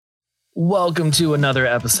Welcome to another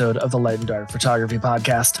episode of the Light and Dark Photography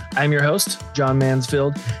Podcast. I'm your host, John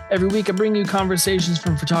Mansfield. Every week I bring you conversations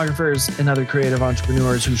from photographers and other creative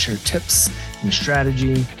entrepreneurs who share tips and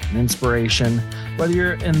strategy and inspiration. Whether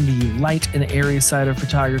you're in the light and airy side of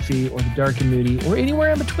photography or the dark and moody or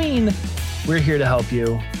anywhere in between, we're here to help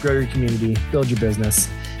you grow your community, build your business,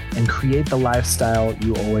 and create the lifestyle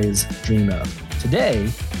you always dream of.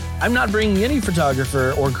 Today, I'm not bringing any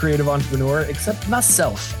photographer or creative entrepreneur except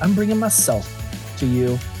myself. I'm bringing myself to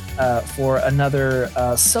you for another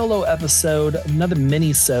solo episode, another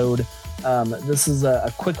mini-sode. This is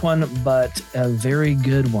a quick one, but a very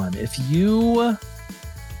good one. If you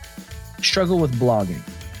struggle with blogging,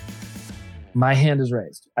 my hand is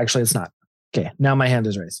raised. Actually, it's not. Okay, now my hand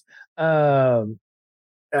is raised. I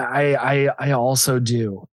also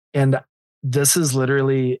do. And this is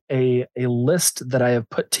literally a list that I have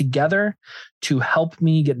put together to help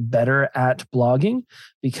me get better at blogging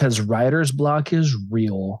because writer's block is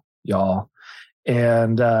real, y'all.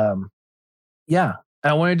 And I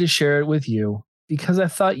wanted to share it with you because I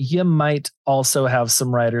thought you might also have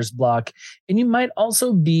some writer's block and you might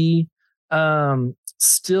also be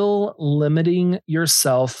still limiting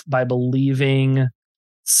yourself by believing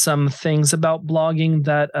some things about blogging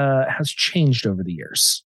that has changed over the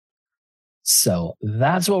years. So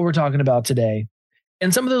that's what we're talking about today.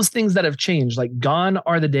 And some of those things that have changed, like gone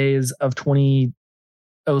are the days of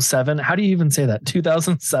 2007. How do you even say that?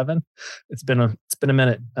 2007? It's been a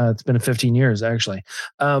minute. It's been 15 years actually.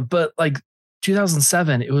 But like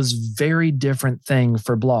 2007, it was very different thing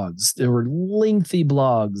for blogs. There were lengthy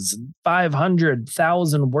blogs,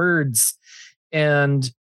 500,000 words,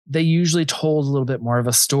 and they usually told a little bit more of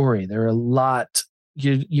a story. There were a lot,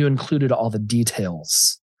 you included all the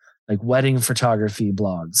details. Like wedding photography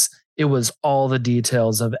blogs. It was all the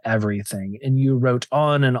details of everything. And you wrote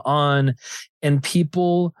on, and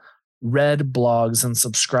people read blogs and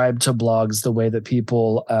subscribed to blogs the way that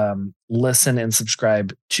people listen and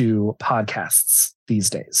subscribe to podcasts these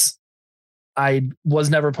days. I was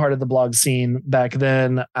never part of the blog scene back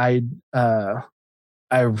then. I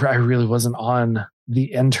really wasn't on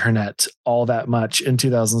the internet all that much in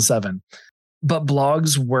 2007. But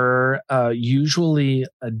blogs were usually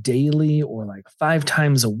a daily or like 5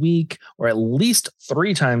 times a week or at least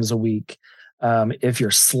 3 times a week if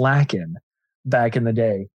you're slacking back in the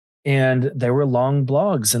day. And they were long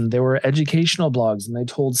blogs and they were educational blogs and they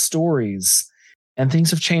told stories and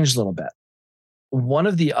things have changed a little bit. One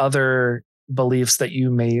of the other beliefs that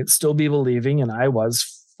you may still be believing, and I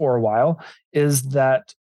was for a while, is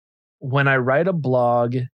that when I write a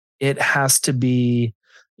blog, it has to be,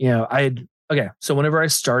 so whenever I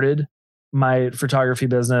started my photography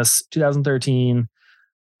business, 2013,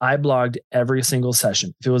 I blogged every single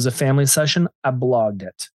session. If it was a family session, I blogged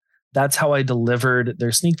it. That's how I delivered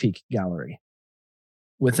their sneak peek gallery.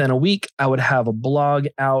 Within a week, I would have a blog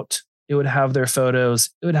out. It would have their photos.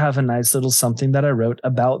 It would have a nice little something that I wrote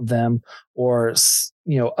about them or,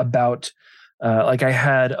 about, like I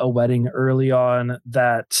had a wedding early on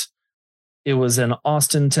that it was in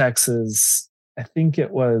Austin, Texas. I think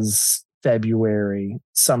it was February,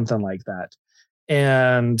 something like that.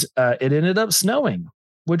 And it ended up snowing,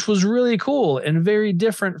 which was really cool and very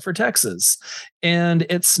different for Texas. And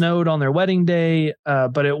it snowed on their wedding day,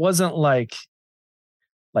 but it wasn't like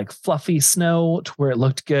fluffy snow to where it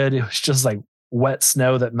looked good. It was just like wet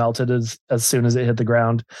snow that melted as soon as it hit the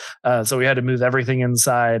ground. So we had to move everything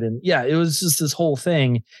inside. And yeah, it was just this whole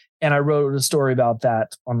thing. And I wrote a story about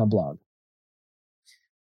that on the blog.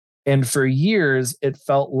 And for years, it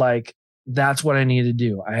felt like that's what I needed to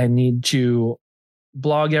do. I need to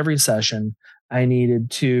blog every session. I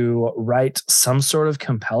needed to write some sort of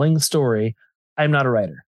compelling story. I'm not a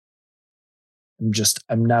writer.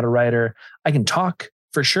 I'm not a writer. I can talk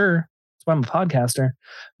for sure. That's why I'm a podcaster,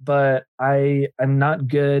 but I'm not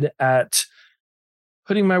good at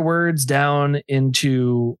putting my words down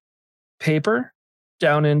into paper,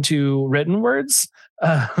 down into written words.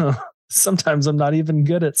 Sometimes I'm not even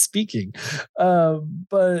good at speaking,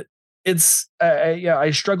 but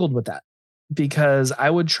I struggled with that because I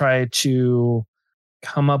would try to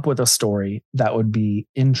come up with a story that would be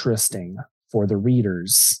interesting for the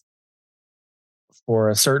readers for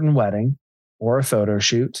a certain wedding or a photo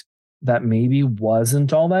shoot that maybe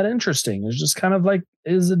wasn't all that interesting. It was just kind of like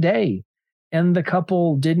is a day. And the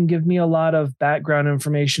couple didn't give me a lot of background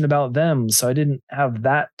information about them. So I didn't have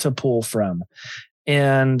that to pull from.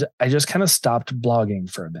 And I just kind of stopped blogging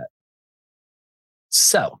for a bit.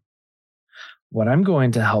 So what I'm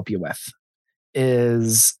going to help you with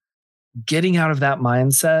is getting out of that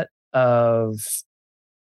mindset of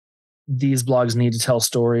these blogs need to tell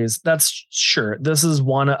stories. That's sure. This is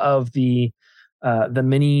one of the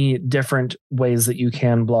many different ways that you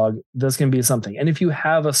can blog. This can be something. And if you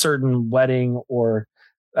have a certain wedding or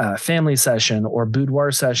family session or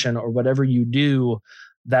boudoir session or whatever you do,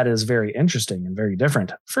 that is very interesting and very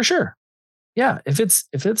different for sure. Yeah. If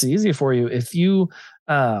it's easy for you, if you,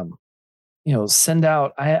 send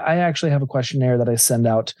out, I actually have a questionnaire that I send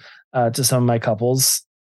out to some of my couples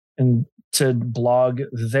and to blog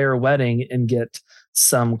their wedding and get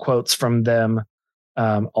some quotes from them.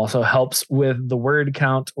 Also helps with the word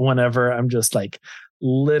count whenever I'm just like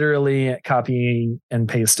literally copying and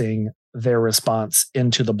pasting their response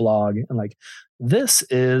into the blog and like, this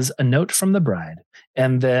is a note from the bride.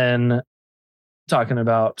 And then talking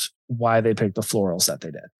about why they picked the florals that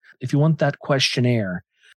they did. If you want that questionnaire,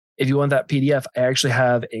 if you want that PDF, I actually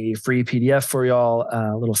have a free PDF for y'all,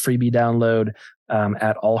 a little freebie download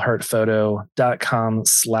at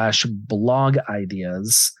allheartphoto.com/blog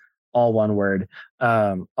ideas, all one word.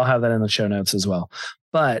 I'll have that in the show notes as well.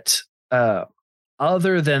 But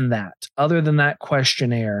other than that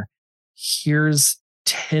questionnaire, here's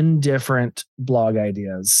 10 different blog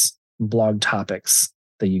ideas, blog topics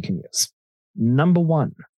that you can use. Number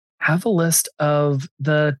 1, have a list of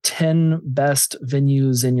the 10 best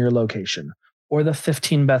venues in your location, or the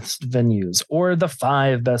 15 best venues, or the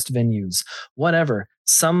 5 best venues, whatever.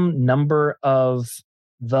 Some number of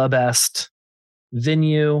the best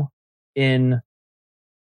venue in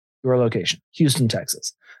your location. Houston,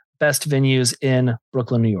 Texas. Best venues in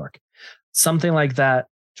Brooklyn, New York. Something like that,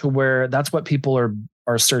 to where that's what people are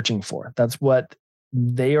searching for. That's what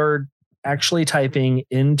they are actually typing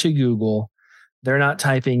into Google. They're not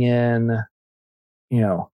typing in,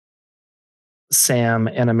 Sam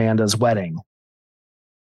and Amanda's wedding.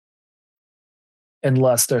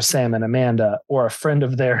 Unless they're Sam and Amanda, or a friend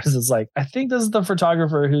of theirs is like, I think this is the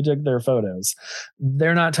photographer who took their photos.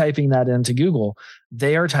 They're not typing that into Google.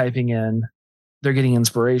 They are typing in, they're getting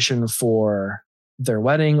inspiration for their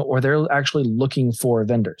wedding, or they're actually looking for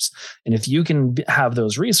vendors. And if you can have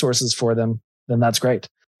those resources for them, then that's great.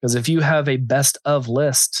 Because if you have a best of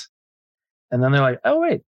list, and then they're like, oh,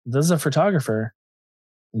 wait, this is a photographer,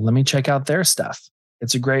 let me check out their stuff.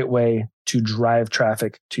 It's a great way to drive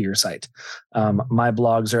traffic to your site. My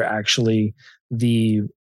blogs are actually the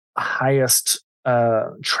highest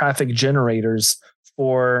traffic generators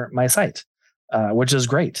for my site, which is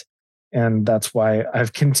great. And that's why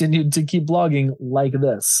I've continued to keep blogging like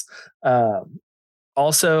this.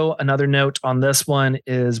 Also, another note on this one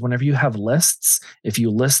is whenever you have lists, if you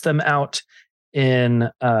list them out in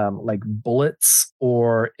like bullets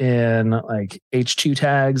or in like H2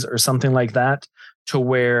 tags or something like that, to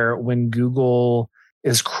where when Google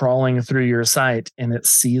is crawling through your site and it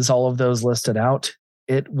sees all of those listed out,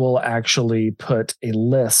 it will actually put a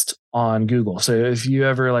list on Google. So if you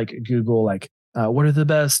ever like Google, like, what are the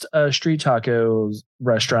best street tacos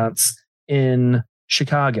restaurants in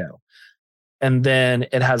Chicago? And then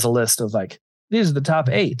it has a list of like, these are the top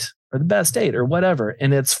 8 or the best 8 or whatever.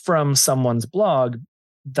 And it's from someone's blog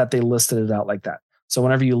that they listed it out like that. So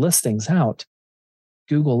whenever you list things out,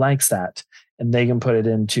 Google likes that, and they can put it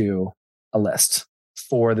into a list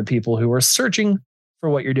for the people who are searching for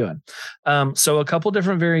what you're doing. So a couple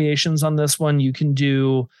different variations on this one. You can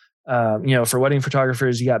do, for wedding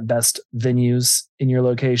photographers, you got best venues in your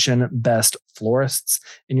location, best florists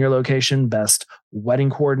in your location, best wedding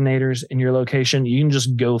coordinators in your location. You can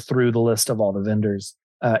just go through the list of all the vendors.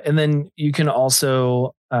 And then you can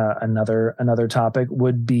also, another topic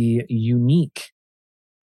would be unique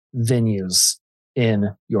venues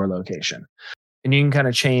in your location. And you can kind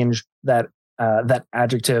of change that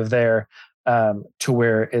adjective there to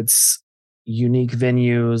where it's unique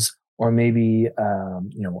venues, or maybe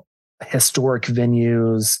historic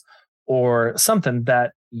venues, or something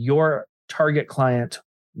that your target client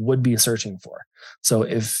would be searching for. So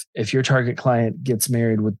if your target client gets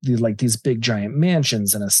married with these big giant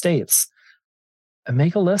mansions and estates,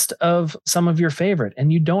 make a list of some of your favorite,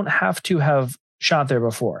 and you don't have to have shot there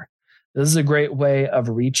before. This is a great way of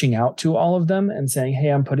reaching out to all of them and saying, hey,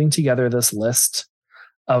 I'm putting together this list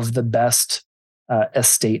of the best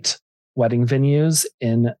estate wedding venues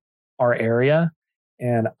in our area.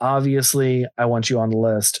 And obviously, I want you on the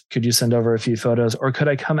list. Could you send over a few photos, or could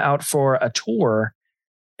I come out for a tour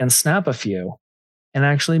and snap a few and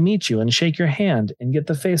actually meet you and shake your hand and get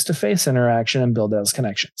the face-to-face interaction and build those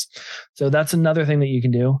connections? So that's another thing that you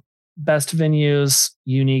can do. Best venues,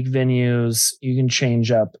 unique venues. You can change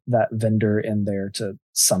up that vendor in there to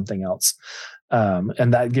something else.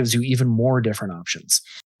 And that gives you even more different options.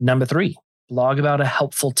 Number 3, blog about a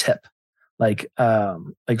helpful tip. like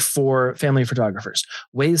for family photographers,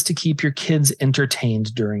 ways to keep your kids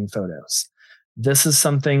entertained during photos. This is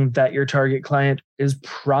something that your target client is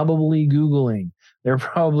probably Googling. They're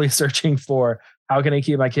probably searching for, how can I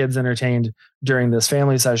keep my kids entertained during this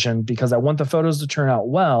family session? Because I want the photos to turn out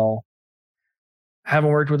well. I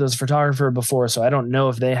haven't worked with this photographer before, so I don't know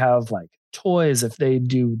if they have like toys, if they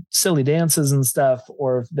do silly dances and stuff,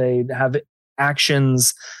 or if they have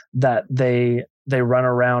actions that they run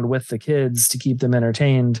around with the kids to keep them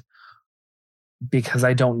entertained. Because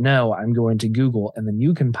I don't know, I'm going to Google, and then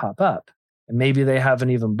you can pop up. And maybe they haven't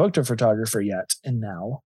even booked a photographer yet, and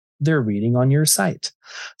now they're reading on your site.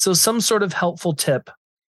 So some sort of helpful tip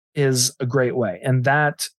is a great way. And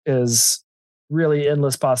that is really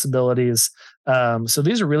endless possibilities. So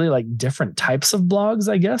these are really like different types of blogs,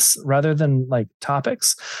 I guess, rather than like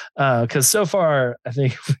topics. Because so far, I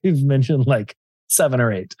think we've mentioned like 7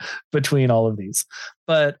 or 8 between all of these.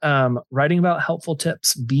 But writing about helpful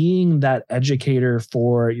tips, being that educator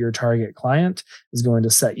for your target client is going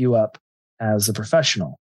to set you up as a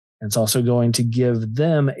professional. And it's also going to give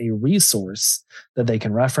them a resource that they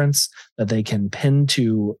can reference, that they can pin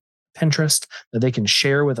to Pinterest, that they can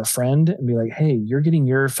share with a friend and be like, hey, you're getting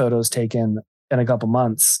your photos taken in a couple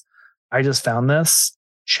months. I just found this.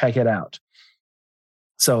 Check it out.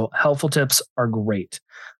 So helpful tips are great.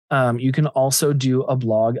 You can also do a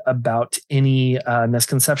blog about any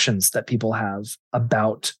misconceptions that people have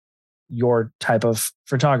about your type of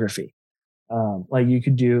photography. Like you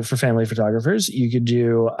could do for family photographers, you could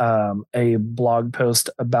do a blog post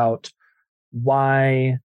about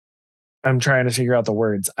why. I'm trying to figure out the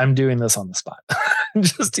words. I'm doing this on the spot,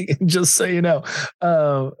 just so you know,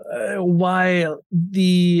 why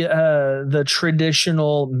the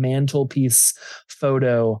traditional mantelpiece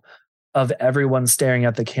photo of everyone staring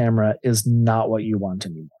at the camera is not what you want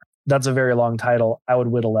anymore. That's a very long title. I would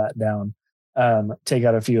whittle that down, take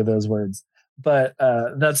out a few of those words. But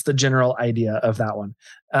that's the general idea of that one.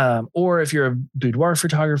 Or if you're a boudoir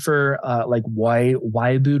photographer, like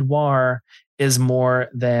why boudoir is more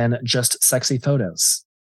than just sexy photos.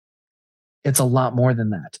 It's a lot more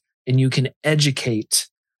than that. And you can educate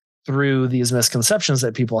through these misconceptions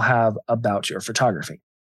that people have about your photography.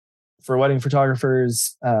 For wedding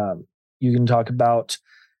photographers, you can talk about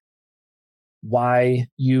why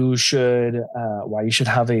you should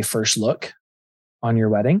have a first look on your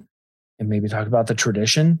wedding, and maybe talk about the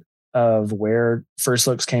tradition of where first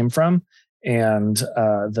looks came from and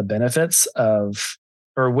the benefits of,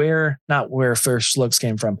 or not where first looks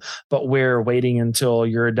came from, but where waiting until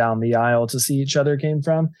you're down the aisle to see each other came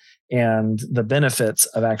from, and the benefits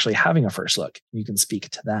of actually having a first look. You can speak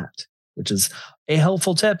to that, which is a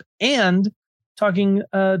helpful tip, and talking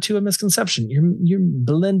to a misconception. You're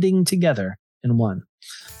blending together in one.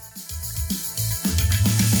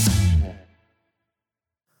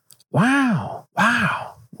 Wow.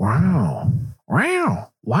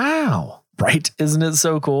 Right? Isn't it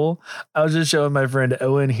so cool? I was just showing my friend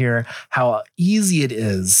Owen here how easy it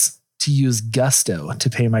is to use Gusto to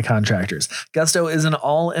pay my contractors. Gusto is an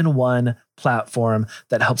all-in-one platform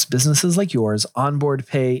that helps businesses like yours onboard,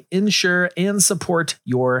 pay, insure, and support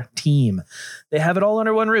your team. They have it all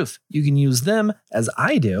under one roof. You can use them, as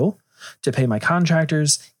I do, to pay my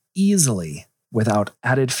contractors easily without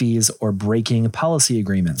added fees or breaking policy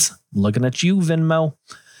agreements. Looking at you, Venmo.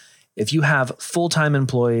 If you have full-time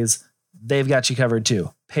employees, they've got you covered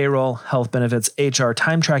too. Payroll, health benefits, HR,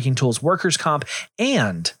 time tracking tools, workers' comp,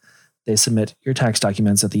 and they submit your tax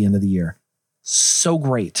documents at the end of the year. So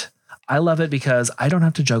great. I love it because I don't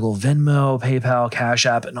have to juggle Venmo, PayPal, Cash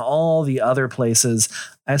App, and all the other places.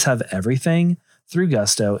 I just have everything through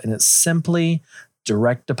Gusto, and it's simply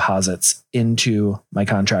direct deposits into my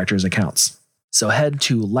contractors' accounts. So head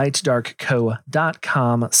to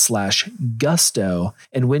lightdarkco.com/gusto.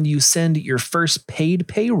 And when you send your first paid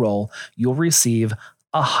payroll, you'll receive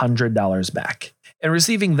 $100 back. And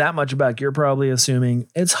receiving that much back, you're probably assuming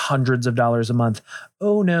it's hundreds of dollars a month.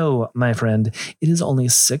 Oh no, my friend, it is only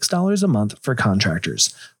 $6 a month for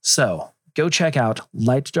contractors. So go check out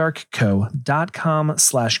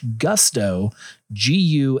lightdarkco.com/gusto,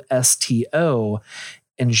 GUSTO.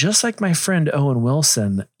 And just like my friend Owen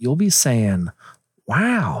Wilson, you'll be saying,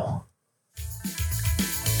 wow.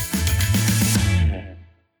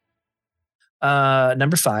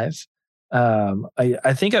 Number 5.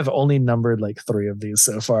 I think I've only numbered like 3 of these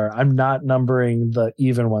so far. I'm not numbering the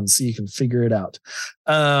even ones, so you can figure it out.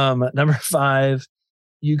 Number 5,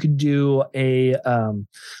 you could do a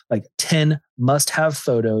like 10 must-have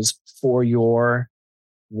photos for your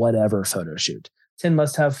whatever photo shoot. 10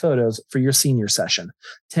 must-have photos for your senior session.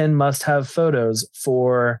 10 must-have photos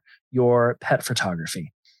for your pet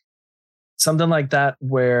photography. something like that,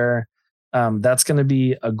 where that's going to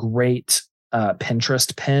be a great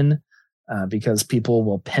Pinterest pin, because people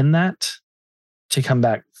will pin that to come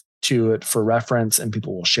back to it for reference, and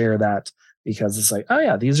people will share that because it's like, oh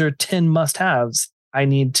yeah, these are 10 must-haves. I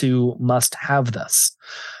need to must have this.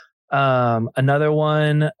 Another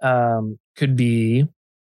one could be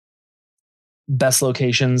best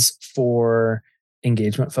locations for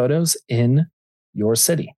engagement photos in your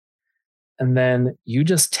city. And then you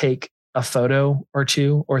just take a photo or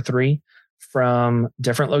two or three from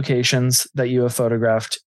different locations that you have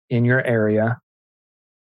photographed in your area,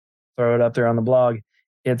 throw it up there on the blog.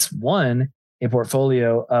 It's a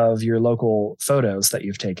portfolio of your local photos that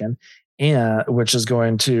you've taken, and which is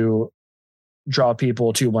going to draw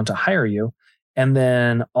people to want to hire you. And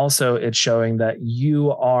then also it's showing that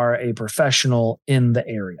you are a professional in the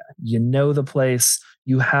area. You know the place.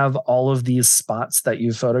 You have all of these spots that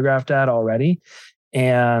you've photographed at already.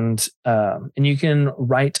 And you can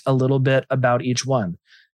write a little bit about each one.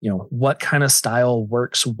 What kind of style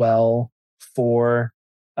works well for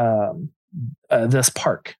this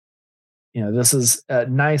park. This is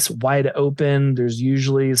nice, wide open. There's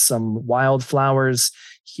usually some wildflowers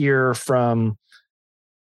here from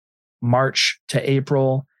March to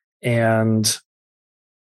April. And,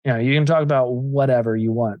 you can talk about whatever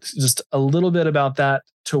you want, just a little bit about that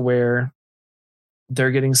to where they're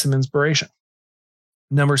getting some inspiration.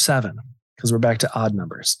 Number 7, because we're back to odd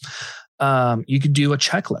numbers. You could do a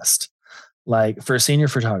checklist, like for senior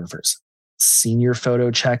photographers. Senior photo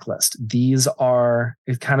checklist. These are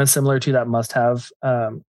kind of similar to that must-have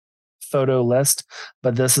photo list,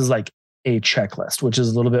 but this is like a checklist, which is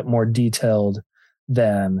a little bit more detailed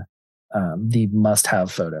than the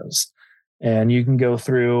must-have photos. And you can go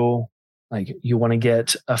through, like, you want to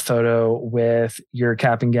get a photo with your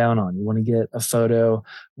cap and gown on. You want to get a photo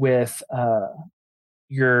with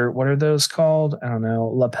your, what are those called? I don't know.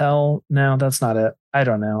 Lapel? No, that's not it. I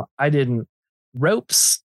don't know.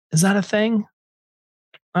 Ropes. Is that a thing?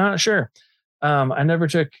 I'm not sure. I never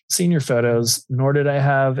took senior photos, nor did I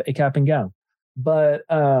have a cap and gown. But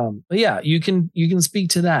yeah, you can speak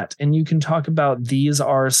to that, and you can talk about, these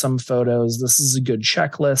are some photos. This is a good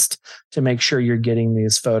checklist to make sure you're getting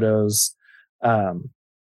these photos.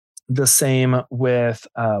 The same with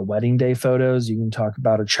wedding day photos. You can talk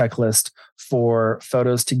about a checklist for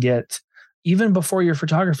photos to get even before your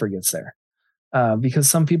photographer gets there. Because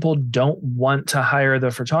some people don't want to hire the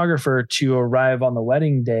photographer to arrive on the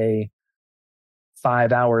wedding day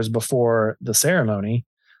 5 hours before the ceremony.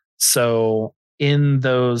 So in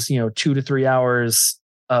those, 2 to 3 hours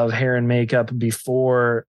of hair and makeup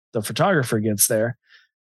before the photographer gets there,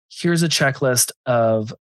 here's a checklist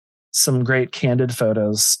of some great candid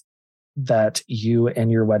photos that you and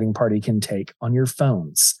your wedding party can take on your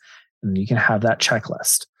phones. And you can have that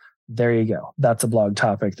checklist. There you go. That's a blog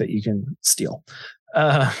topic that you can steal.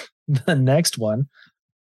 The next one,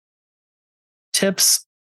 tips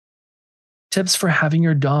for having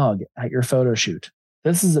your dog at your photo shoot.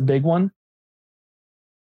 This is a big one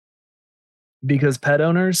because pet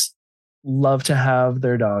owners love to have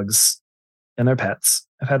their dogs and their pets.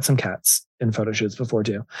 I've had some cats in photo shoots before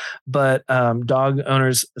too, but dog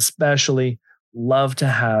owners especially love to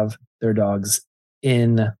have their dogs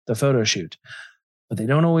in the photo shoot. But they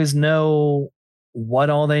don't always know what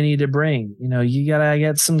all they need to bring. You got to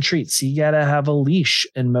get some treats. You got to have a leash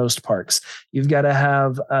in most parks. You've got to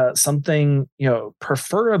have something,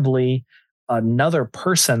 preferably another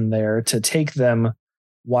person there to take them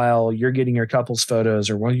while you're getting your couples photos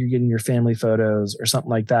or while you're getting your family photos or something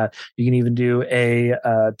like that. You can even do a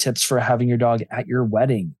tips for having your dog at your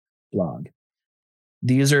wedding blog.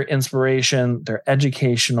 These are inspiration. They're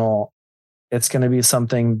educational. It's going to be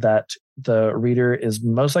something that the reader is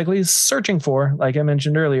most likely searching for, like I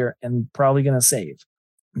mentioned earlier, and probably going to save.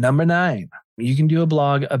 Number 9, you can do a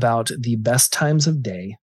blog about the best times of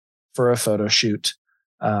day for a photo shoot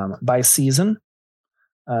by season.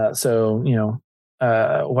 What are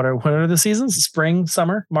the seasons? Spring,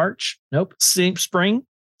 summer, March? Nope. Spring,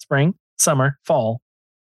 summer, fall,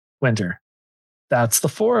 winter. That's the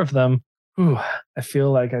 4 of them. Ooh, I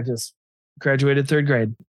feel like I just graduated 3rd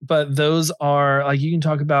grade. But those are, like, you can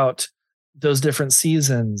talk about those different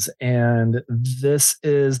seasons, and this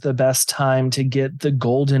is the best time to get the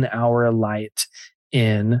golden hour light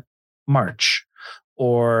in March,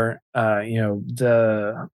 or during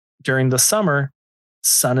the summer,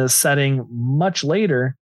 sun is setting much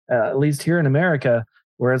later, at least here in America,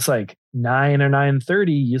 where it's like 9 or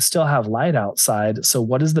 9:30. You still have light outside. So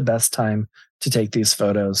what is the best time to take these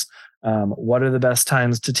photos? What are the best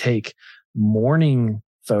times to take morning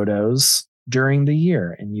photos during the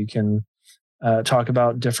year? And you can talk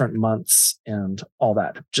about different months and all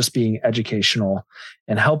that, just being educational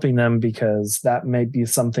and helping them, because that may be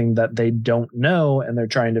something that they don't know and they're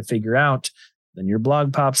trying to figure out. Then your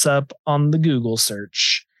blog pops up on the Google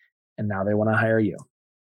search and now they want to hire you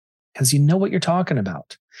because you know what you're talking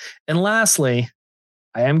about. And lastly,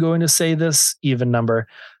 I am going to say this even number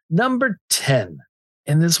 10.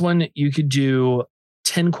 And this one, you could do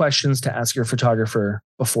 10 questions to ask your photographer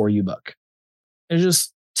before you book. It's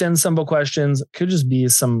just 10 simple questions. Could just be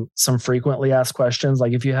some frequently asked questions.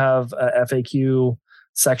 Like if you have a FAQ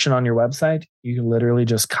section on your website, you can literally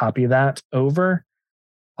just copy that over,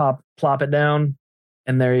 plop it down,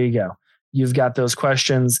 and there you go. You've got those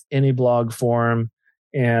questions in a blog form,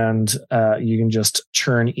 and you can just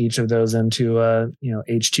turn each of those into a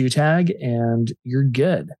H2 tag, and you're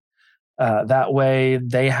good. That way,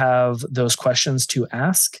 they have those questions to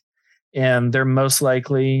ask. And they're most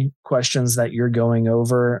likely questions that you're going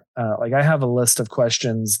over. Like I have a list of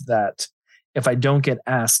questions that if I don't get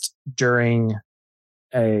asked during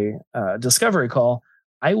a discovery call,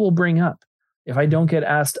 I will bring up. If I don't get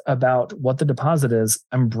asked about what the deposit is,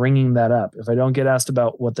 I'm bringing that up. If I don't get asked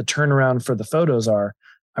about what the turnaround for the photos are,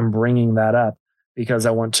 I'm bringing that up because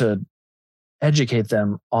I want to educate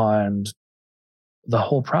them on the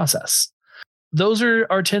whole process. Those are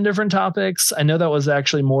our 10 different topics. I know that was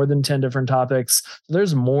actually more than 10 different topics. So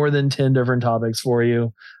there's more than 10 different topics for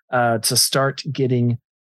you to start getting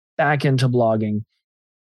back into blogging.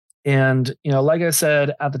 And, like I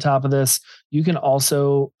said at the top of this, you can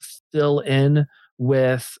also fill in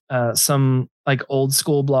with some like old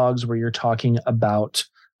school blogs where you're talking about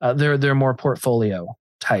they're more portfolio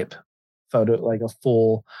type photo, like a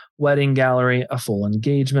full wedding gallery, a full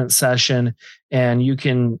engagement session, and you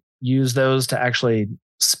can use those to actually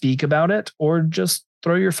speak about it, or just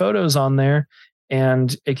throw your photos on there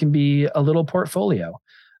and it can be a little portfolio.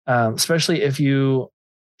 Especially if you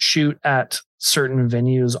shoot at certain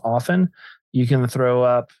venues often, you can throw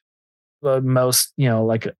up the most,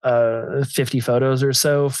 like 50 photos or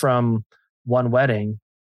so from one wedding.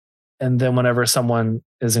 And then whenever someone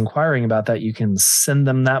is inquiring about that, you can send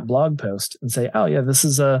them that blog post and say, oh yeah, this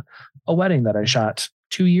is a wedding that I shot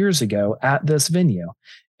 2 years ago at this venue.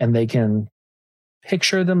 And they can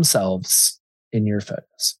picture themselves in your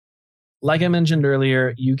photos. Like I mentioned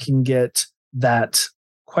earlier, you can get that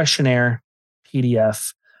questionnaire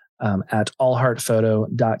PDF at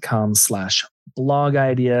allheartphoto.com/blog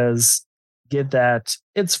ideas. Get that.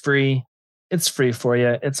 It's free. It's free for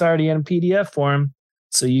you. It's already in PDF form,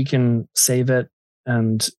 so you can save it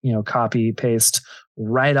and copy paste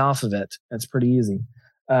right off of it. It's pretty easy.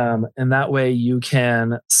 And that way you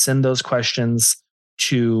can send those questions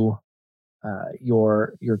to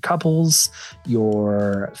your couples,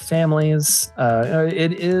 your families.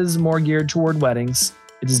 It is more geared toward weddings.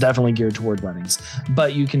 It is definitely geared toward weddings,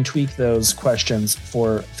 but you can tweak those questions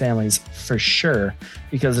for families for sure,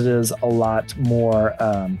 because it is a lot more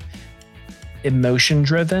emotion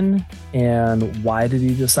driven. And why did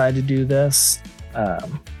you decide to do this?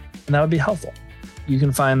 And that would be helpful. You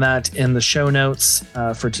can find that in the show notes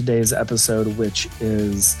for today's episode, which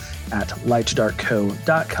is at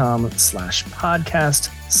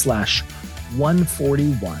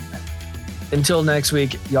lighttodarkco.com/podcast/141. Until next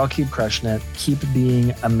week, y'all keep crushing it, keep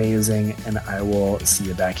being amazing, and I will see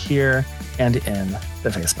you back here and in the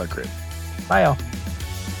Facebook group. Bye, y'all.